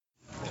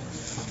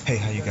Hey,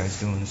 how you guys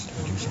doing? This is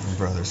the producer from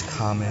Brothers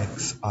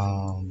Comics.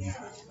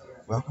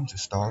 Welcome to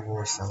Star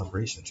Wars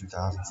Celebration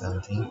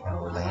 2017 in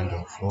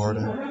Orlando,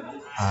 Florida.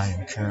 I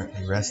am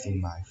currently resting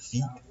my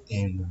feet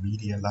in the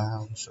media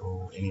lounge,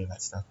 so any of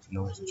that stuff,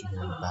 noise that you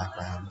hear in the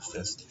background is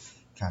just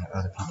kind of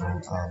other people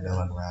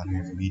milling around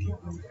here in the media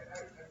room.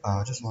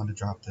 I just wanted to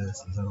drop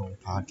this little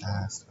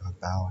podcast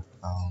about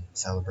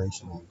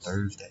celebration on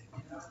Thursday.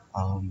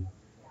 Um,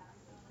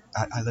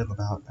 I live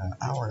about an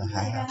hour and a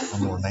half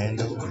from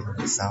Orlando,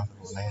 we're south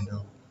of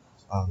Orlando.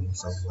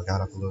 So I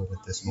got up a little bit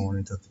this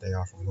morning, took the day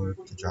off of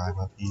work to drive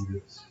up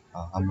here.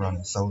 I'm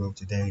running solo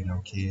today, no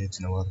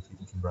kids, no other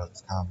people from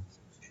Brothers Comics.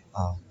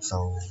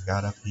 So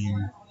got up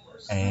here,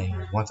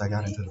 and once I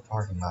got into the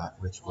parking lot,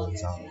 which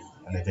was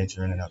an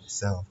adventure in and of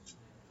itself,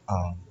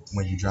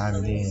 when you're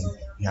driving in,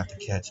 you have to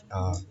catch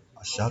a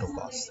shuttle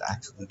bus to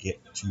actually get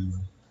to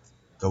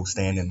go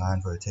stand in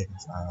line for the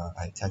tickets.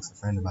 I texted a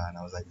friend of mine.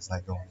 I was like, it's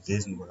like going to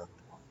Disney World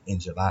in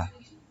July.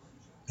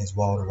 It's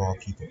wall to wall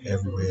people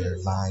everywhere,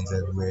 lines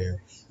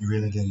everywhere. You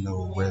really didn't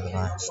know where the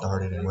lines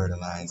started and where the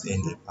lines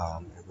ended.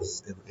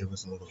 It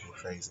was a little bit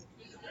crazy.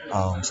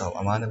 So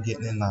I wound up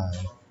getting in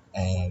line,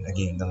 and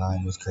again, the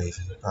line was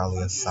crazy. It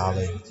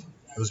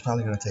was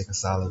probably going to take a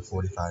solid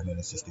 45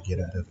 minutes just to get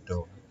into the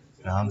door.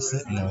 Now I'm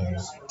sitting there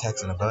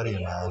texting a buddy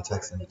of mine,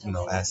 texting,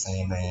 at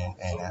Sandman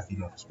and at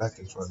Female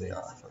Perspective for the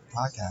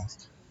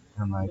podcast.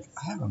 And I'm like,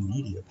 I have a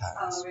media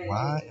pass.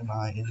 Why am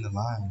I in the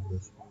line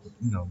with,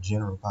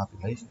 general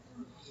population?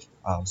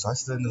 So I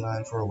stood in the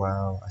line for a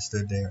while. I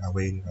stood there. I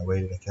waited.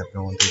 I kept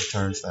going through the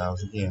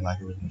turnstiles again,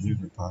 like it was an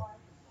amusement park.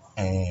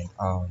 And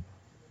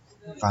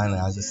finally,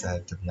 I just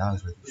said, to be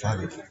honest with you,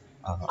 fuck it.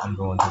 I'm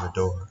going to the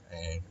door.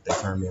 And if they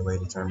turn me away,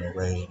 they turn me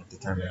away. And if they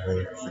turn me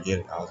away, forget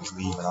it. I'll just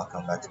leave and I'll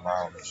come back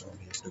tomorrow and make sure I'm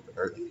here stupid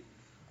early.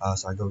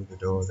 So I go to the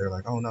door. They're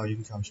like, oh no, you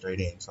can come straight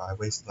in. So I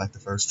wasted like the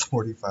first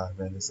 45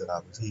 minutes that I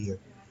was here,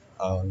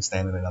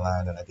 standing in the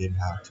line that I didn't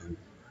have to.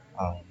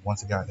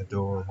 Once I got in the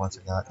door, once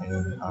I got in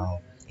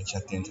and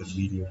checked into the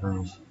media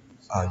room,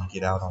 you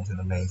get out onto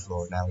the main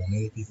floor. Now, with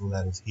many people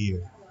that is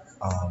here,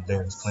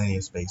 there is plenty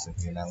of space in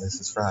here. Now, this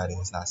is Friday.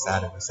 It's not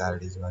Saturday.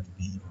 Saturdays are going to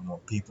be even more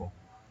people.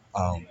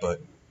 But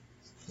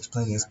there's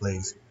plenty of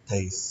space,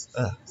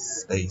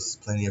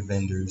 plenty of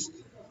vendors.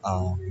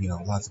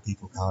 Lots of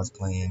people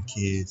cosplaying,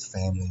 kids,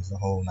 families, the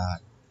whole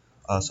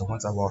nine. So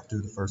once I walked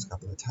through the first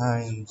couple of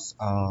times,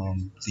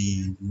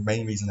 the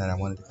main reason that I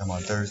wanted to come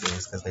on Thursday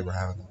is because they were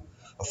having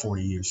a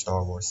 40-year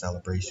Star Wars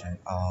celebration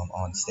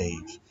on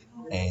stage,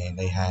 and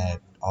they had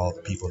all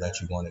the people that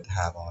you wanted to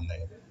have on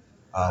there.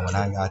 When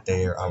I got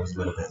there, I was a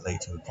little bit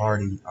late to the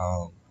party.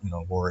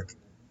 Warwick,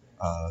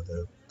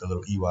 the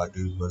little Ewok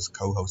dude, was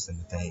co-hosting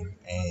the thing,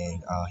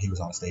 and he was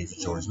on stage with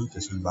George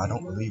Lucas, who I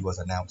don't believe was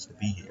announced to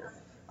be here.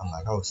 I'm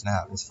like, oh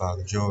snap, it's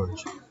Father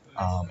George.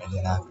 And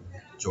then after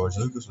George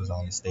Lucas was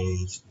on the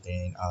stage,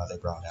 then they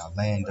brought out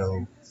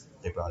Lando,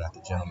 they brought out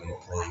the gentleman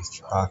that plays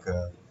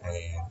Chewbacca,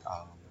 and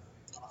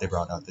they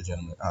brought out the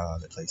gentleman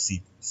that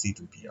plays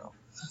C3PO.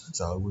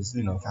 So it was,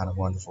 kind of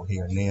wonderful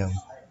hearing them.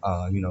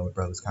 With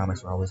Brothers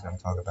Comics, we're always going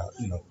to talk about,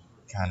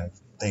 kind of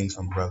things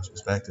from a brother's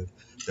perspective.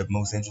 The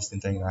most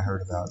interesting thing I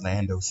heard about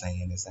Lando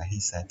saying is that he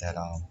said that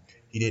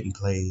he didn't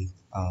play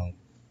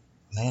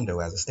Lando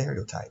as a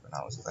stereotype. And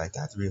I was like,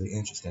 that's really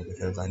interesting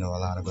because I know a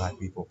lot of black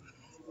people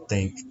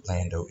think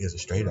Lando is a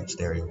straight up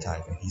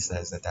stereotype. And he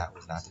says that that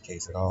was not the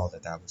case at all,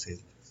 that was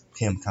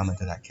him coming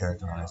to that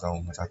character on his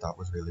own, which I thought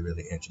was really,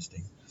 really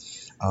interesting.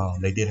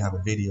 They did have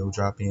a video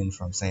drop in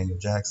from Samuel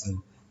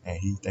Jackson, and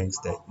he thinks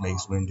that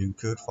Mace Windu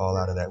could fall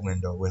out of that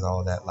window with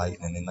all that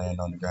lightning and land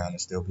on the ground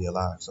and still be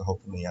alive. So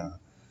hopefully,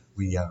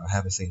 we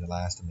haven't seen the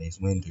last of Mace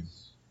Windu.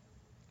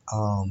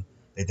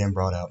 They then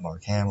brought out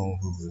Mark Hamill,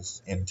 who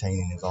was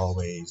entertaining as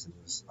always. It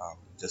was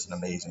just an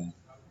amazing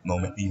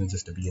moment, even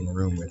just to be in the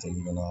room with him,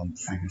 even though I'm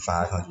freaking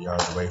 500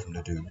 yards away from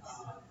the dude.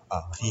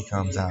 He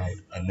comes out,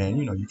 and then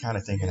you're kind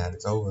of thinking that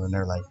it's over, and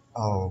they're like,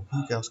 "Oh,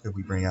 who else could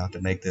we bring out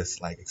to make this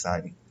like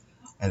exciting?"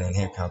 And then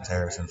here comes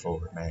Harrison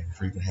Ford, man,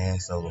 freaking Han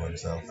Solo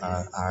himself.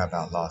 I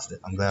about lost it.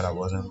 I'm glad I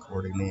wasn't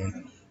recording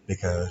then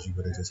because you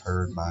would have just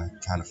heard my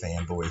kind of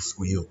fanboy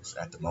squeals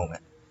at the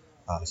moment.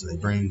 So they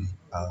bring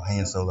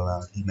Han Solo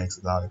out. He makes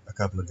a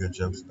couple of good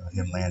jokes about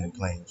him landing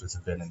planes, which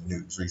have been in the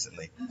news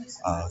recently.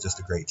 Just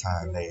a great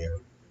time there.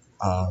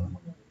 Um,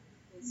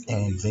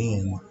 and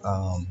then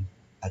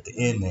at the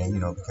end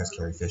there, because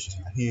Carrie Fisher's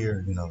not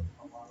here,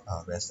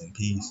 rest in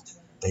peace.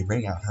 They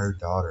bring out her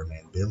daughter,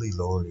 man. Billy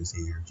Lord is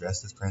here,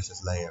 dressed as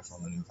Princess Leia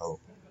from A New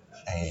Hope.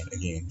 And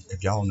again,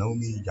 if y'all know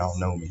me, y'all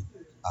know me.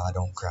 I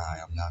don't cry.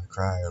 I'm not a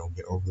crier. I don't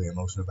get overly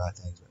emotional about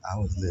things. But I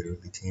was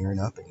literally tearing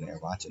up in there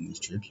watching these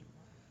tributes.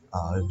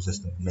 It was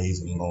just an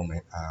amazing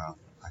moment.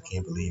 I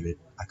can't believe it.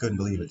 I couldn't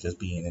believe it just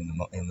being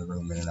in the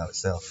room in and of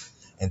itself.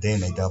 And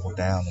then they doubled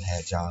down and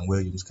had John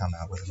Williams come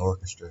out with an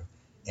orchestra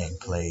and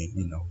play,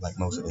 like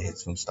most of the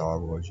hits from Star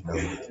Wars,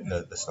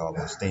 the Star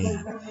Wars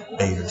theme,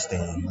 Vader's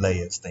theme,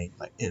 Leia's theme.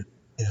 Like it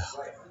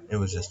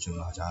was just too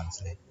much,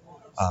 honestly.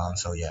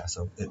 So yeah,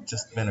 so it's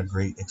just been a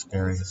great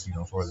experience,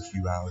 for the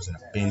few hours that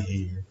I've been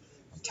here.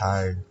 I'm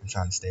tired. I'm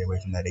trying to stay away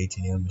from that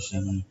ATM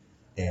machine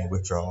and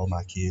withdraw all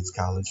my kids'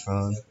 college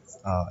fund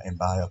and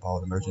buy up all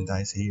the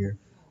merchandise here.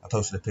 I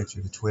posted a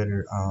picture to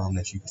Twitter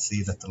that you can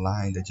see that the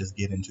line to just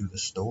get into the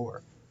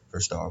store for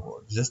Star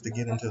Wars, just to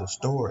get into the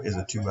store, is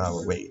a 2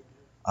 hour wait.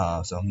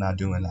 So I'm not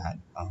doing that.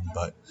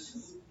 But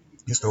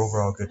just the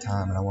overall good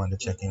time, and I wanted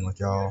to check in with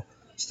y'all.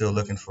 Still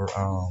looking for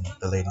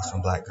the ladies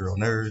from Black Girl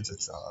Nerds.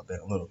 It's been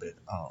a little bit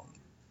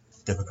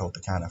difficult to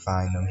kind of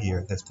find them here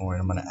at this point.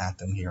 I'm gonna at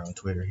them here on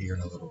Twitter here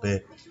in a little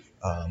bit.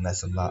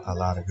 That's a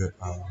lot of good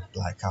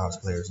black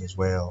cosplayers as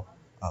well.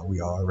 We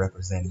are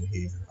representing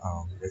here,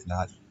 if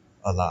not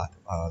a lot.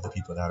 The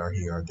people that are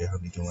here are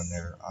definitely doing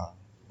their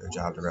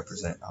job to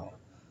represent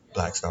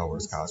Black Star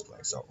Wars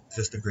cosplay. So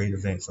just a great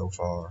event so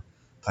far.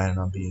 Planning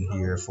on being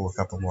here for a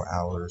couple more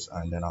hours,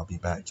 and then I'll be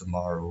back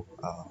tomorrow,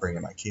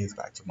 bringing my kids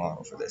back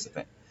tomorrow for this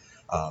event.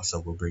 So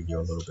we'll bring you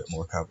a little bit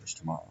more coverage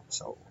tomorrow.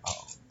 So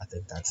I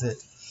think that's it.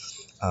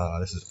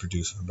 This is the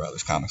producer of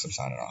Brothers Comics. I'm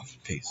signing off.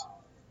 Peace.